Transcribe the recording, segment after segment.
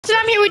and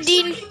I'm here with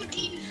Dean.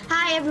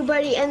 Hi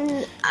everybody,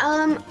 and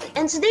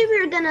today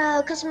we're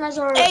gonna customize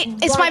our. Hey,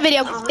 it's my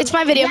video. It's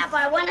my video. Yeah,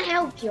 but I wanna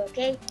help you,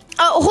 okay?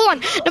 Oh, hold on.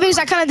 No, because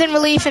I kind of didn't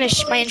really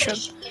finish my intro.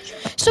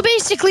 So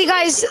basically,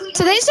 guys,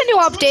 today's a new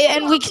update,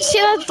 and we can see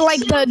that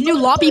like the new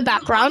lobby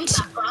background.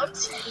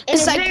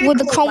 It's like with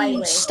the cool,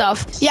 Chrome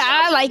stuff. Yeah,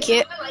 I like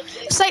it.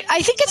 It's like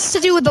I think it's to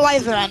do with the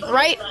live event,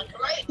 right?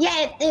 Yeah,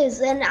 it is,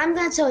 and I'm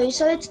gonna tell you.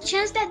 So it's a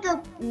chance that the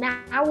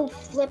map will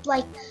flip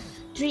like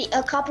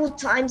a couple of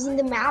times in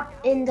the map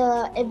in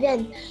the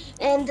event.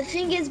 And the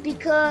thing is,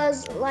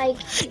 because like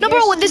no,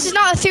 bro, this is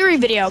not a theory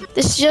video.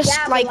 This is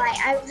just like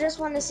I just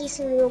want to see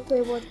some real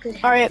quick what could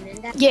happen. All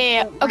right.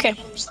 Yeah. Okay.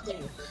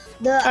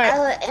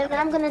 And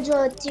I'm gonna do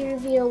a theory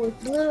video with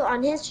Blue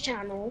on his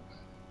channel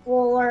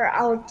for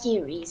our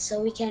theories, so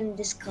we can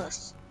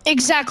discuss.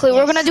 Exactly. Yes.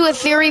 We're gonna do a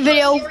theory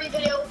video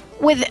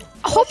with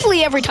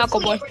hopefully every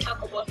Taco Boy.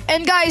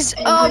 And guys,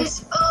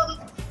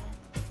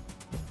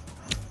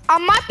 I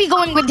might be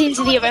going with Dean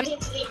to the event,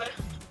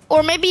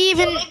 or maybe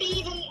even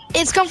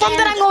it's confirmed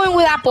that I'm going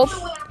with Apple.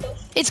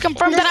 It's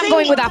confirmed that I'm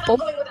going with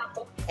Apple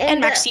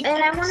and Maxi.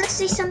 And I want to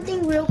say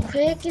something real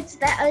quick. It's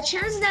that a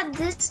chance that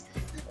this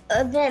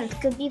event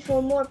could be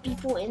for more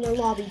people in the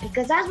lobby,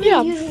 because as we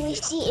usually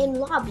see in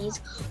lobbies,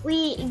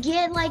 we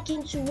get like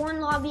into one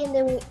lobby and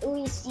then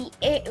we see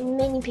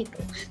many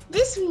people.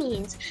 This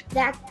means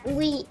that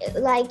we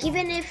like,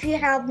 even if you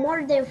have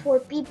more than 4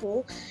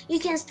 people, you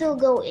can still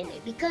go in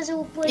it, because it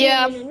will put you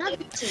in another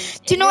team.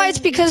 Do you know why? It's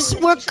because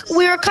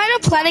we're kind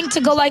of planning to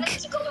go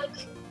like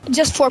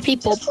just 4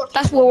 people.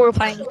 That's what we're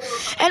planning.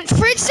 And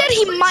Fridge said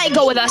he might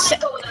go with us,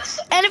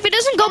 and if it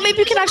doesn't go, maybe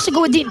we can actually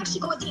go with Dean.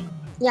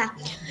 Yeah,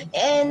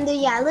 and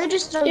let's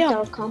just start with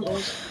our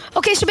combos.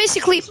 Okay, so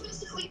basically,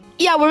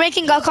 we're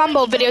making a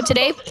combo video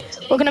today.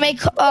 We're gonna make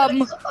a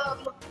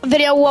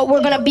video what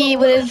we're gonna be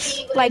with,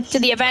 like, to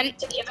the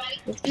event.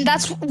 And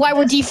that's why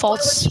we're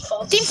defaults.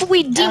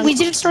 We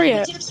didn't start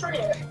yet.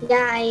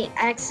 Yeah,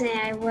 I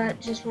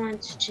just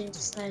wanted to change the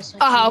status.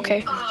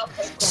 Okay.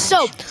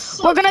 So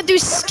we're gonna do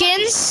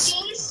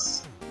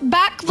skins,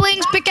 back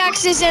blings,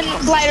 pickaxes, and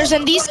gliders,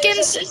 and these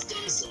skins.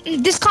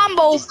 This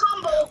combo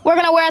we're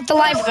gonna wear at the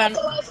live event.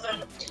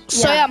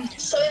 So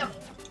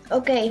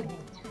Okay,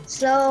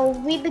 so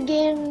we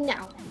begin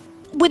now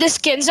with the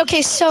skins.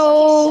 Okay,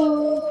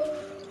 so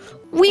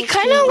we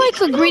kind of like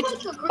agreed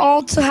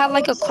all to have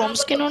like a Chrome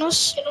skin on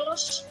us.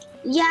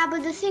 Yeah,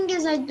 but the thing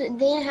is, I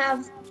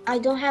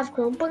don't have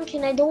Chrome Punk,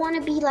 and I don't want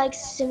to be like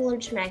similar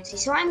to Maxi,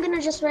 so I'm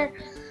gonna just wear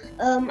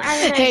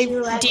Hey,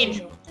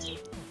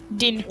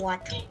 Dean.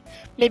 What?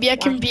 Maybe I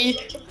can be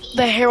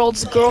the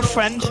Herald's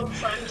girlfriend.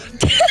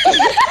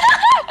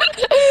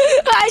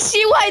 I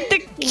see why the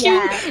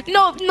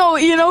no,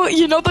 you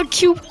know the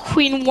Cube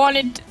Queen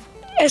wanted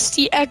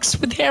STX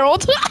with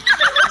Herald.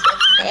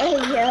 Hey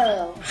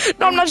yo.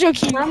 No, I'm not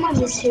joking. My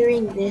mom is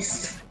hearing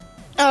this.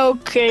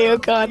 Okay, oh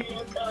god.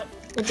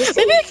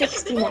 Maybe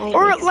 69.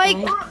 Or like,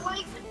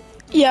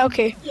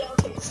 okay.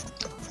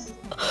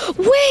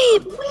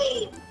 Wait.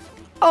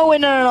 Oh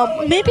wait,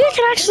 no. Maybe I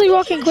can actually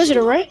rock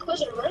Inquisitor, right?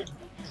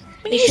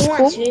 He's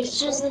cool.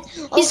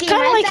 He's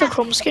kind of like a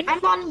Chrome skin.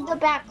 I'm on the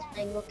back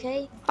thing,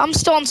 okay? I'm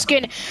still on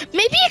skin.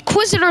 Maybe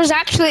Inquisitor is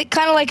actually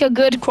kind of like a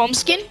good Chrome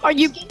skin. I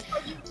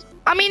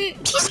mean,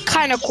 he's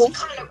kind of cool.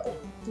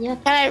 Yeah.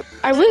 And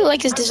I really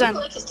like his design.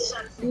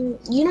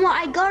 You know what?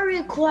 I got a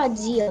really cool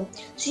idea.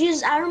 So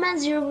use Iron Man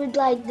 0 with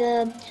like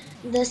the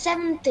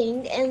 7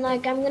 thing, and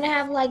like I'm gonna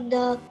have like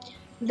the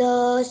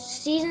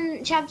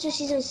chapter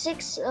season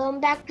 6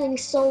 backbling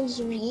Soul's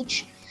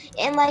Reach.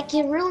 And like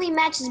it really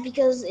matches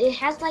because it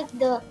has like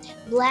the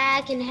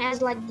black and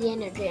has like the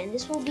energy, and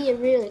this will be a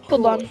really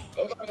cool. Hold on.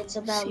 If it's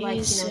about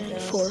season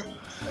 4.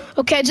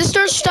 Okay, I just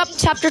searched up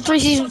chapter 3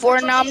 season 4,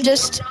 and now I'm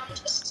just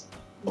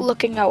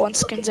looking at what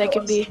skins I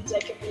can be.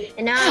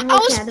 And now I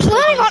was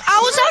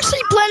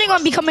actually planning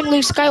on becoming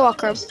Luke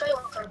Skywalker.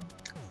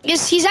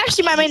 Yes, he's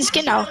actually my main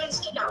skin now.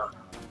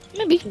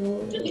 Maybe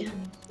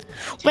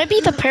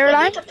the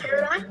Paradigm.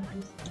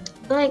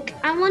 Like,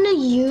 I want to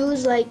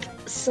use like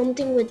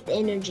something with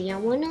energy. I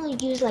want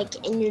to use like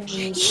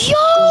energy. Yo,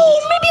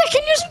 maybe I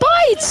can use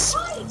bites.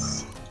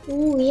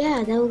 Oh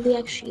yeah, that would be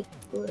actually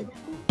good.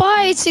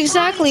 Bites,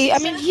 exactly. I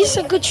mean, he's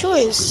a good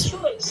choice.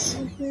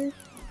 Okay,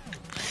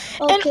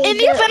 and in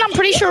the event, I'm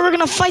pretty sure we're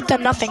gonna fight the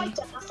nothing.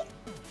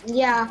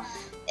 Yeah,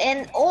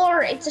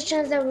 or it's a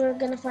chance that we're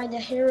gonna fight the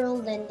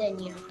Herald, and then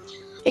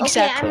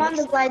Exactly. Okay, I'm on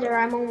the glider.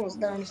 I'm almost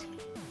done.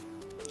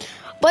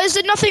 But is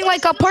it nothing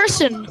like a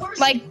person,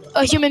 like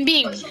a human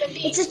being?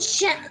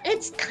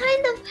 It's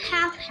kind of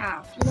half,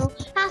 half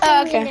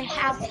human and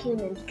half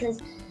human,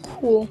 because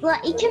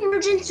like it can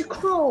merge into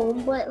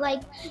Chrome, but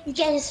like you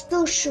can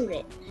still shoot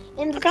it.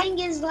 And the thing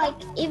is, like,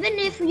 even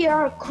if we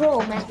are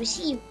Chrome, as we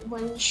see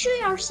when we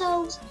shoot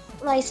ourselves,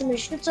 like somebody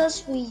shoots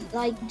us, we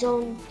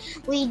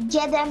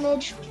get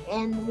damage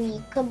and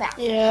we come back.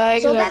 Yeah,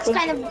 exactly.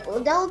 So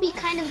that will be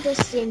kind of the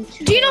same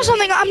too. Do you know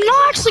something? I'm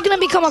not actually gonna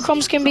become a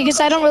Chrome skin because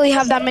I don't really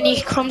have that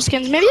many Chrome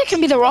skins. Maybe I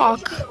can be the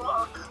Rock.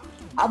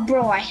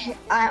 Bro,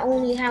 I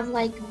only have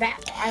like that.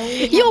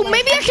 Yo,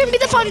 maybe I can be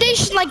the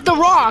foundation like The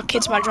Rock.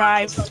 It's my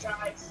drive.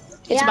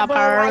 It's my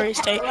priority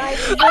state.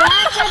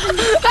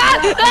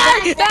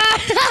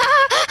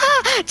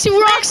 Two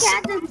rocks.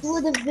 Black Adam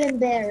would have been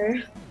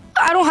better.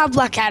 I don't have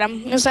Black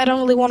Adam because I don't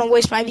really want to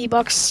waste my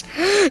V-Bucks.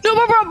 No,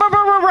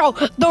 bro.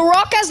 The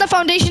Rock as the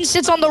foundation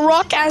sits on the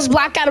Rock as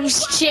Black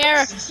Adam's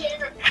chair.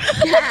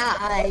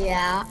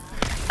 Yeah.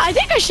 I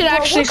think I should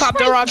actually cop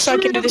the Rock so I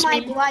can do this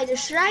meme.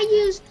 Should I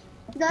use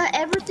the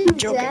Everything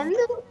Zen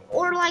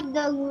or like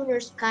the Lunar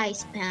Sky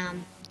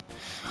Spam?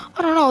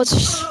 I don't know.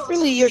 It's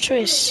really your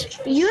choice.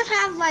 You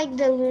have like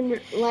the lunar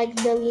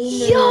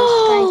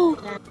Yo!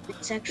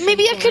 Sky Spam.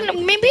 Maybe I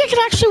can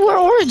actually wear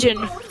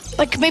Origin.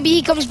 Like maybe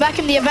he comes back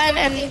in the event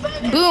and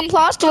boom,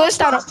 plot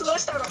twist. I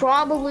don't.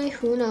 Probably.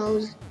 Who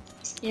knows?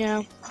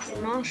 Yeah.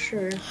 I'm not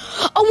sure.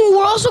 Oh, well,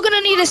 we're also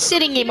gonna need a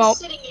sitting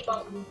emote.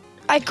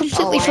 I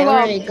completely forgot. I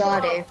already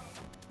got it.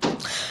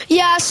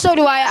 Yeah, so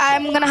do I.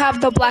 I'm gonna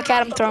have the Black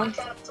Adam throne.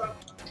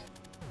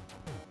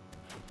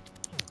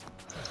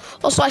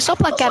 Also, I saw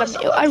Black Adam.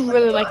 I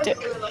really liked it.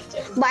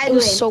 By It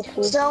was so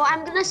cool. So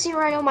I'm gonna see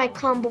right now my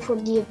combo for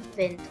the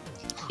event.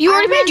 You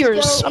already made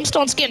yours. I'm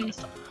still on skin.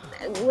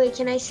 Wait,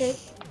 can I say?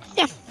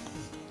 Yeah.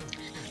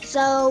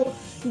 So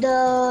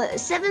the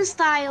 7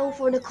 style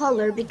for the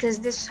color, because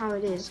this is how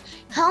it is.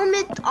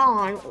 Helmet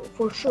on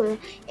for sure,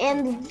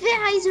 and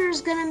visor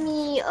is gonna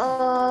be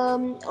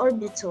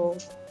orbital.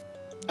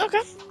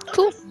 Okay,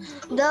 cool.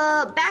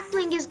 The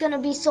backbling is gonna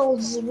be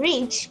Soul's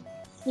Reach,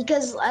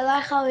 because I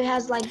like how it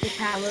has like the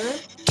power.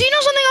 Do you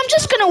know something? I'm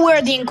just gonna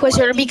wear the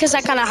Inquisitor because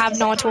I kind of have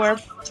no one to wear.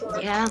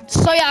 Yeah.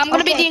 So yeah, I'm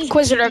gonna be the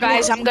Inquisitor,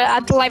 guys. I'm gonna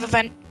at the live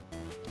event.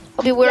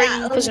 I'll be wearing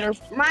Inquisitor.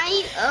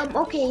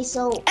 Okay,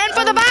 so. And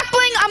for the back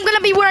bling, I'm gonna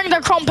be wearing the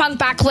Chrome Punk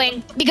back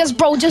bling because,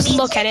 bro, just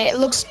look at it. It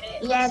looks.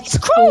 Yeah, it's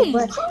Chrome.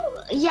 Cool,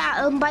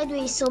 yeah. By the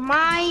way, so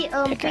my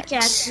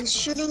pickaxe is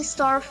Shooting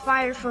Star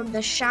Fire from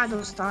the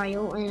Shadow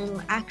style, and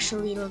it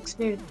actually looks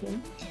very cool.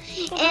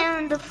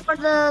 And for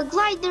the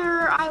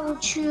glider, I will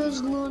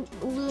choose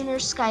Lunar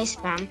Sky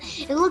Spam.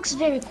 It looks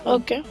very cool.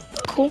 Okay,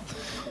 cool.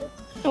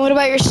 And what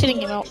about your sitting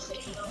emote?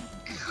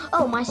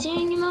 Oh, my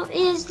sitting emote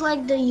is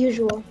like the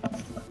usual.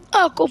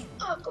 Oh, cool.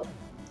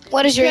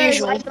 What is your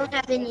usual? I don't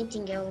have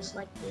anything else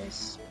like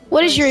this.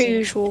 What is your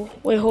usual?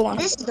 Wait, hold on.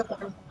 This is the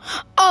one.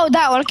 Oh,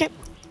 that one. Okay.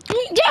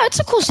 Yeah,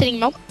 it's a cool sitting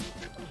emote.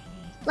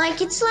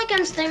 Like it's like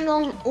I'm standing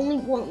on only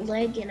one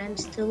leg and I'm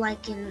still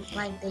like in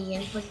like the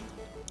end.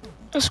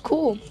 That's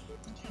cool.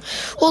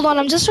 Hold on,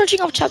 I'm just searching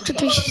up chapter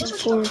 3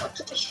 season 4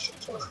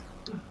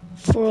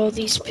 for all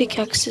these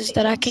pickaxes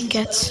that I can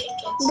get.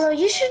 Bro,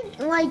 you should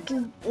like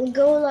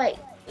go like.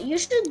 You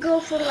should go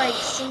for like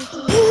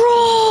sinking.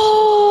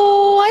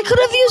 Bro, I could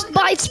have used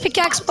Bites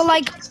pickaxe, but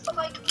like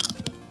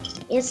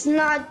it's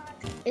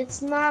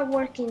not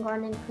working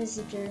on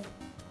Inquisitor.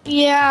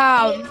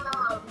 Yeah.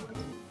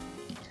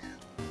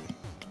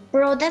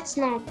 Bro, that's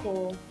not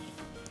cool.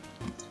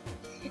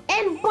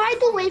 And by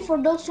the way, for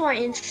those who are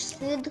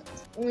interested,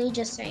 let me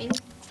just saying.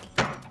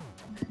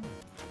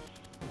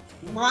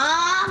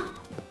 Mom.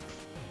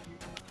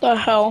 The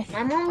hell?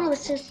 My mom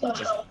was just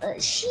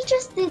she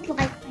just did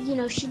like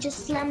she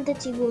just slammed the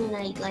table and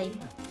I like.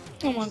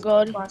 Oh my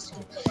god.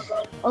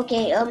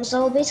 Okay,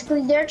 so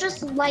basically they're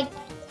just.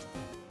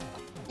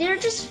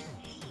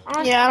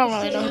 Yeah, I don't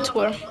really know what to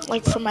wear.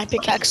 Like for my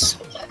pickaxe.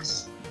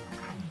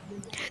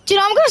 Dude,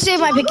 I'm gonna save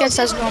my pickaxe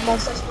as normal.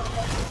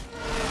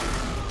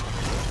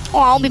 Oh,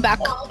 I'll be back.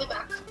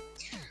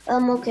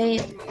 Okay.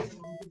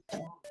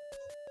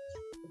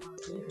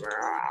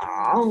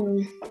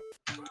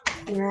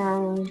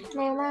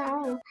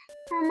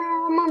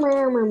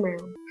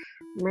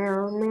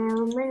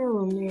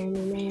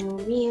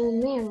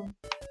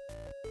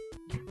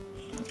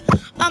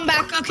 I'm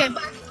back. Okay.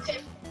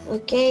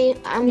 Okay,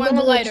 I'm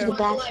gonna go to the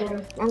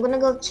bathroom. I'm gonna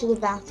go to the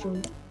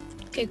bathroom.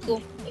 Okay,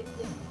 cool.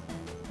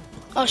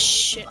 Oh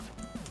shit.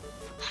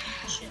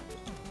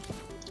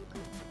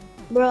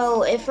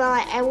 Bro, if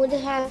I would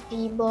have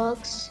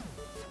V-Bucks,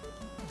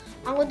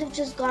 I would have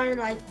just gotten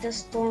like the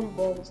Storm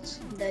Bolt,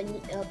 the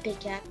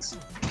pickaxe.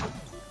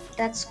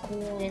 That's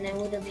cool, and I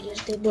would have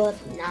used it, but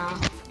nah.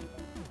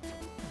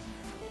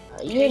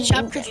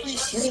 Chapter 3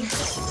 season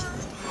 4.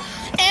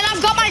 And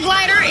I've got my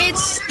glider.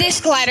 It's this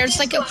glider. It's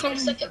like a chrome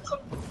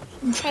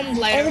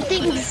glider.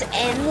 Everything's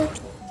N.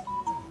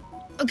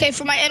 Okay,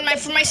 for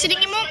my sitting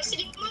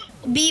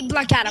emote, be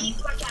Black Adam.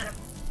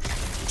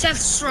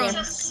 Seth's throne.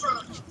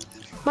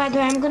 By the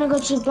way, I'm gonna go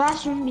to the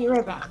bathroom. Be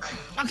right back.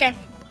 Okay.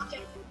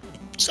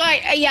 So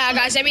yeah,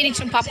 guys, I'm eating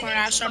some popcorn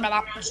now. Sorry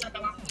about that.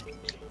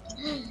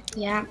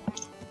 Yeah.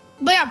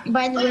 But yeah.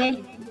 By the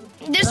way,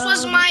 this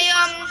was my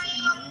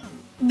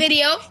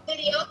video.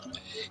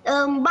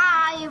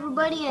 Bye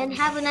everybody, and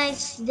have a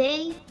nice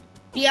day.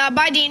 Yeah,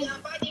 bye Dean.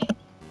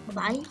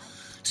 Bye.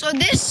 So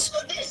this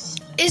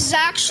is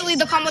actually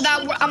the combo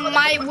that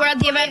we're at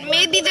the event.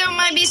 Maybe there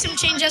might be some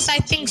changes. I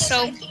think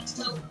so.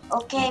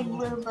 Okay,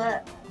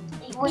 but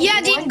wait, yeah,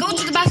 Dean, go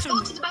to the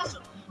bathroom.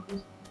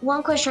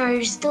 One question: are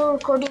you still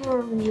recording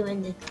or have you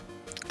ended?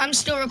 I'm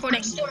still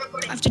recording.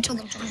 I have to tell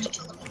them.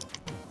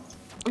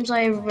 I'm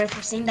sorry everybody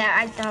for saying that.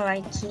 I thought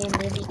I can't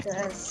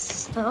because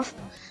stuff.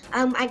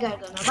 I gotta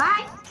go now.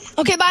 Bye.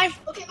 Okay, bye.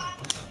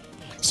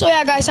 So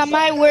yeah, guys, I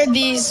might wear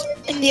these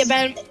in the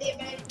event.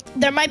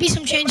 There might be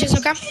some changes,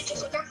 okay?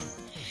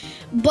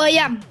 But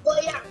yeah,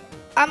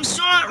 I'm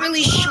still not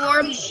really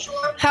sure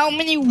how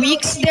many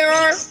weeks there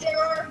are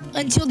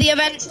until the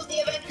event.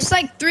 It's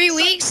like 3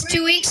 weeks,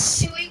 2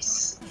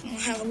 weeks. I'll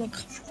have a look.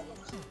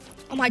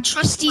 Oh, my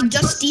trusty,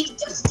 dusty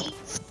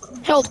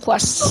health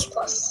quests.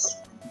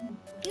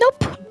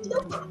 Nope.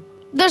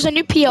 There's a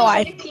new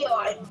POI.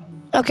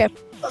 Okay.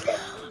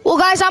 Well,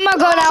 guys, I'm gonna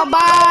go now.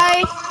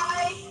 Bye.